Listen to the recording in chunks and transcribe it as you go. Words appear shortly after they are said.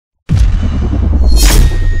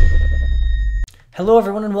Hello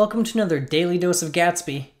everyone and welcome to another Daily Dose of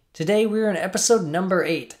Gatsby. Today we're in episode number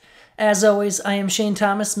 8. As always, I am Shane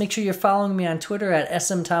Thomas. Make sure you're following me on Twitter at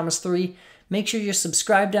smthomas3. Make sure you're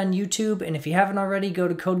subscribed on YouTube, and if you haven't already, go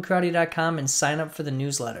to codekarate.com and sign up for the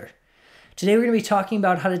newsletter. Today we're going to be talking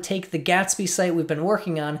about how to take the Gatsby site we've been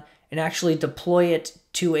working on and actually deploy it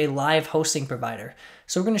to a live hosting provider.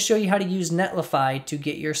 So we're going to show you how to use Netlify to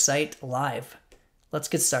get your site live. Let's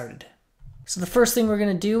get started. So the first thing we're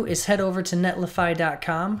going to do is head over to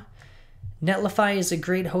netlify.com. Netlify is a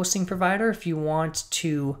great hosting provider if you want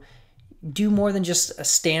to do more than just a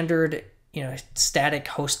standard, static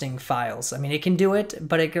hosting files. I mean, it can do it,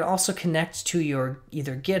 but it can also connect to your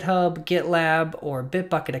either GitHub, GitLab, or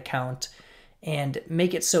Bitbucket account and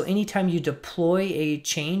make it so anytime you deploy a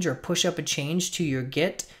change or push up a change to your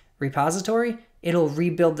Git repository, it'll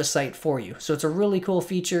rebuild the site for you. So it's a really cool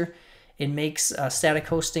feature. It makes static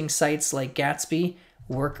hosting sites like Gatsby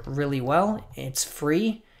work really well. It's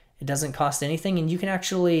free. It doesn't cost anything. And you can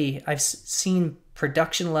actually, I've seen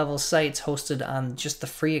production level sites hosted on just the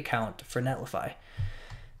free account for Netlify.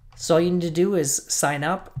 So all you need to do is sign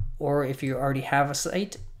up, or if you already have a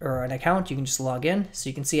site or an account, you can just log in. So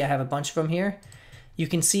you can see I have a bunch of them here. You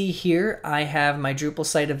can see here I have my Drupal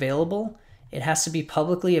site available. It has to be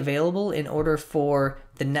publicly available in order for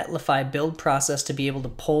the Netlify build process to be able to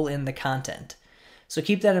pull in the content. So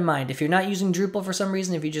keep that in mind. If you're not using Drupal for some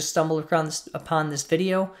reason, if you just stumble upon this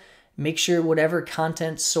video, make sure whatever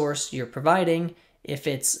content source you're providing, if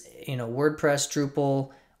it's WordPress,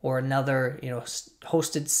 Drupal, or another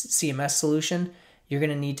hosted CMS solution, you're going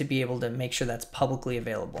to need to be able to make sure that's publicly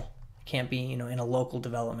available. It can't be in a local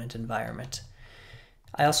development environment.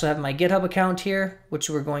 I also have my GitHub account here, which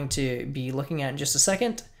we're going to be looking at in just a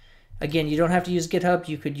second. Again, you don't have to use GitHub.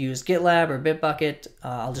 You could use GitLab or Bitbucket.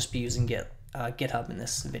 I'll just be using GitHub in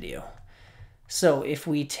this video. So if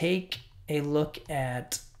we take a look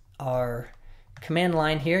at our command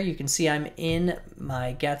line here, you can see I'm in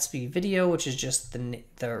my Gatsby video, which is just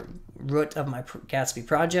the root of my Gatsby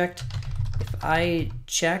project. If I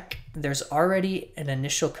check, there's already an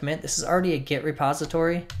initial commit. This is already a Git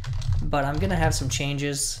repository, but I'm going to have some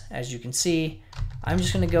changes. As you can see, I'm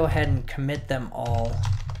just going to go ahead and commit them all.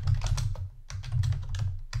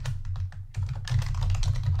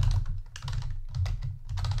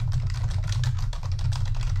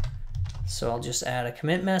 So I'll just add a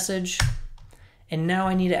commit message. And now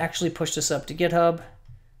I need to actually push this up to GitHub.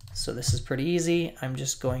 So this is pretty easy. I'm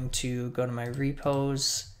just going to go to my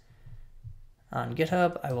repos on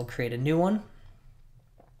GitHub. I will create a new one.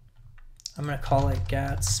 I'm going to call it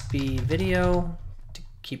Gatsby video to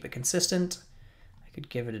keep it consistent. I could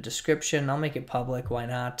give it a description. I'll make it public. Why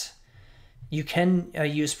not? You can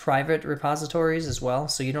use private repositories as well,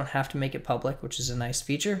 so you don't have to make it public, which is a nice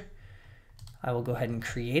feature. I will go ahead and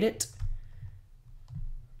create it.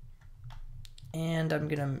 And I'm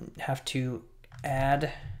going to have to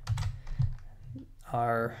add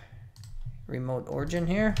our remote origin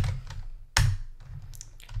here.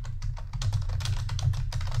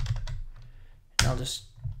 I'll just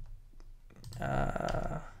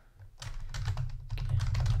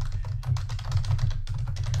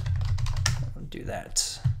do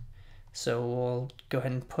that. So we'll go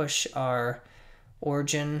ahead and push our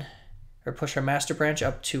origin, or push our master branch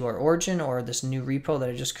up to our origin, or this new repo that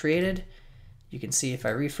I just created. You can see if I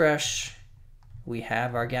refresh, we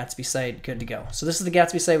have our Gatsby site good to go. So this is the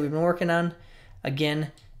Gatsby site we've been working on.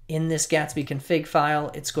 Again, in this Gatsby config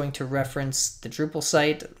file, it's going to reference the Drupal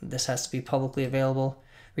site. This has to be publicly available.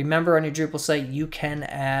 Remember, on your Drupal site, you can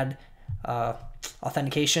add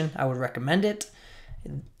authentication. I would recommend it.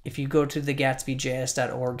 If you go to the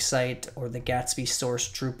gatsbyjs.org site or the Gatsby source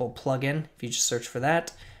Drupal plugin, if you just search for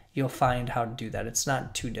that, you'll find how to do that. It's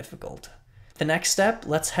not too difficult. The next step,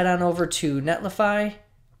 let's head on over to Netlify,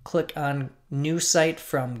 click on New Site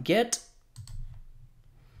from Git,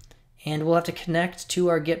 and we'll have to connect to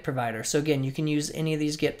our Git provider. So again, you can use any of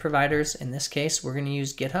these Git providers. In this case, we're going to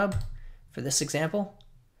use GitHub for this example.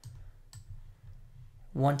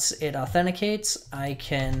 Once it authenticates, I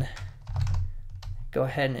can go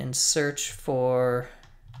ahead and search for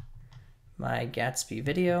my Gatsby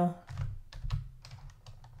video.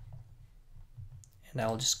 And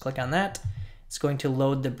I'll just click on that. It's going to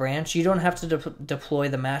load the branch. You don't have to deploy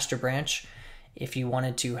the master branch. If you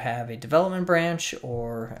wanted to have a development branch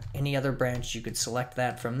or any other branch, you could select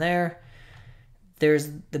that from there. There's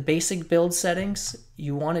the basic build settings.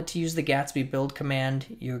 You want it to use the Gatsby build command.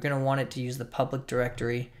 You're going to want it to use the public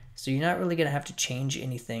directory. So you're not really going to have to change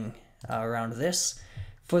anything around this.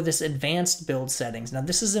 For this advanced build settings, now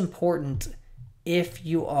this is important if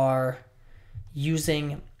you are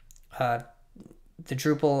using the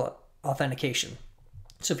Drupal authentication.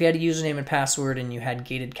 So if you had a username and password and you had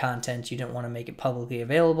gated content, you didn't want to make it publicly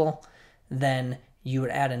available, then you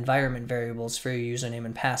would add environment variables for your username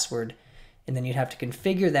and password, and then you'd have to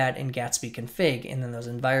configure that in Gatsby config, and then those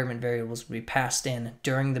environment variables would be passed in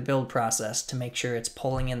during the build process to make sure it's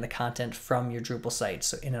pulling in the content from your Drupal site,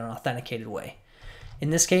 so in an authenticated way.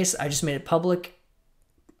 In this case, I just made it public,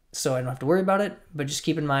 so I don't have to worry about it, but just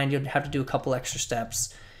keep in mind you'd have to do a couple extra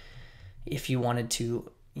steps if you wanted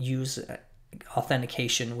to use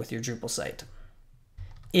authentication with your Drupal site.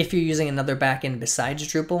 If you're using another backend besides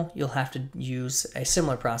Drupal, you'll have to use a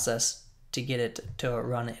similar process to get it to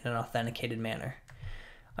run in an authenticated manner.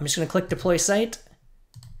 I'm just going to click Deploy Site,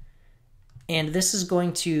 and this is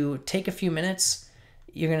going to take a few minutes.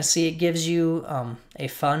 You're going to see it gives you a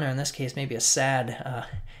fun, or in this case maybe a sad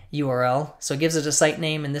URL. So it gives it a site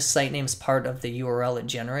name, and this site name is part of the URL it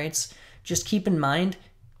generates. Just keep in mind,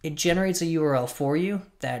 it generates a URL for you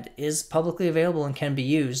that is publicly available and can be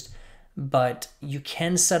used, but you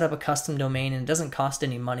can set up a custom domain, and it doesn't cost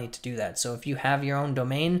any money to do that. So if you have your own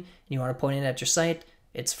domain and you want to point it at your site,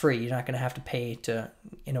 it's free. You're not going to have to pay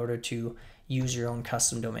in order to use your own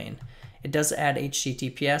custom domain. It does add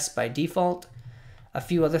HTTPS by default. A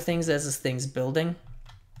few other things as this thing's building.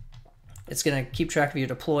 It's going to keep track of your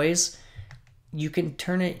deploys. You can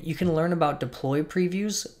learn about deploy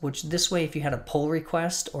previews, which this way, if you had a pull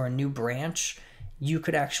request or a new branch, you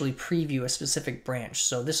could actually preview a specific branch.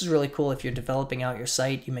 So this is really cool if you're developing out your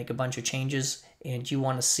site, you make a bunch of changes, and you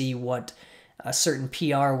want to see what a certain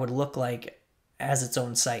PR would look like as its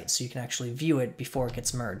own site. So you can actually view it before it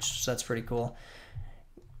gets merged. So that's pretty cool.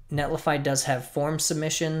 Netlify does have form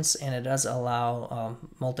submissions, and it does allow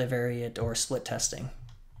multivariate or split testing.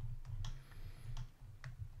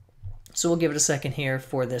 So we'll give it a second here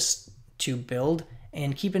for this to build,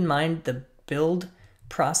 and keep in mind the build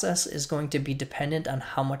process is going to be dependent on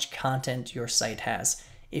how much content your site has.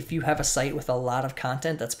 If you have a site with a lot of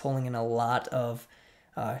content that's pulling in a lot of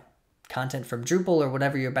content from Drupal or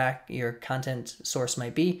whatever your content source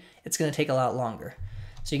might be, it's going to take a lot longer.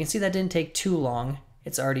 So you can see that didn't take too long.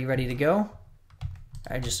 It's already ready to go.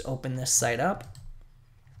 I just open this site up.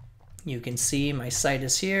 You can see my site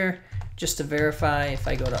is here. Just to verify, if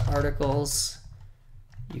I go to articles,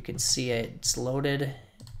 you can see it's loaded.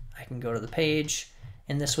 I can go to the page,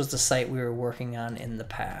 and this was the site we were working on in the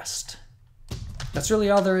past. That's really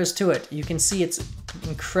all there is to it. You can see it's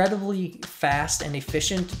incredibly fast and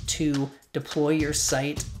efficient to deploy your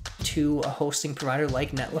site to a hosting provider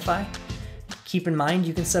like Netlify. Keep in mind,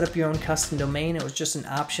 you can set up your own custom domain. It was just an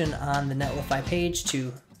option on the Netlify page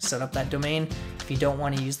to set up that domain. If you don't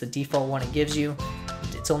want to use the default one it gives you,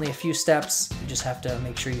 it's only a few steps. You just have to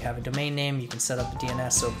make sure you have a domain name. You can set up a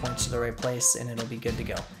DNS so it points to the right place, and it'll be good to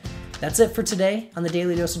go. That's it for today on the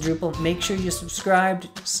Daily Dose of Drupal. Make sure you subscribed,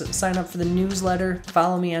 sign up for the newsletter,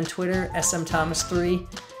 follow me on Twitter, smthomas3.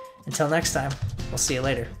 Until next time, we'll see you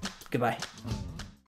later. Goodbye.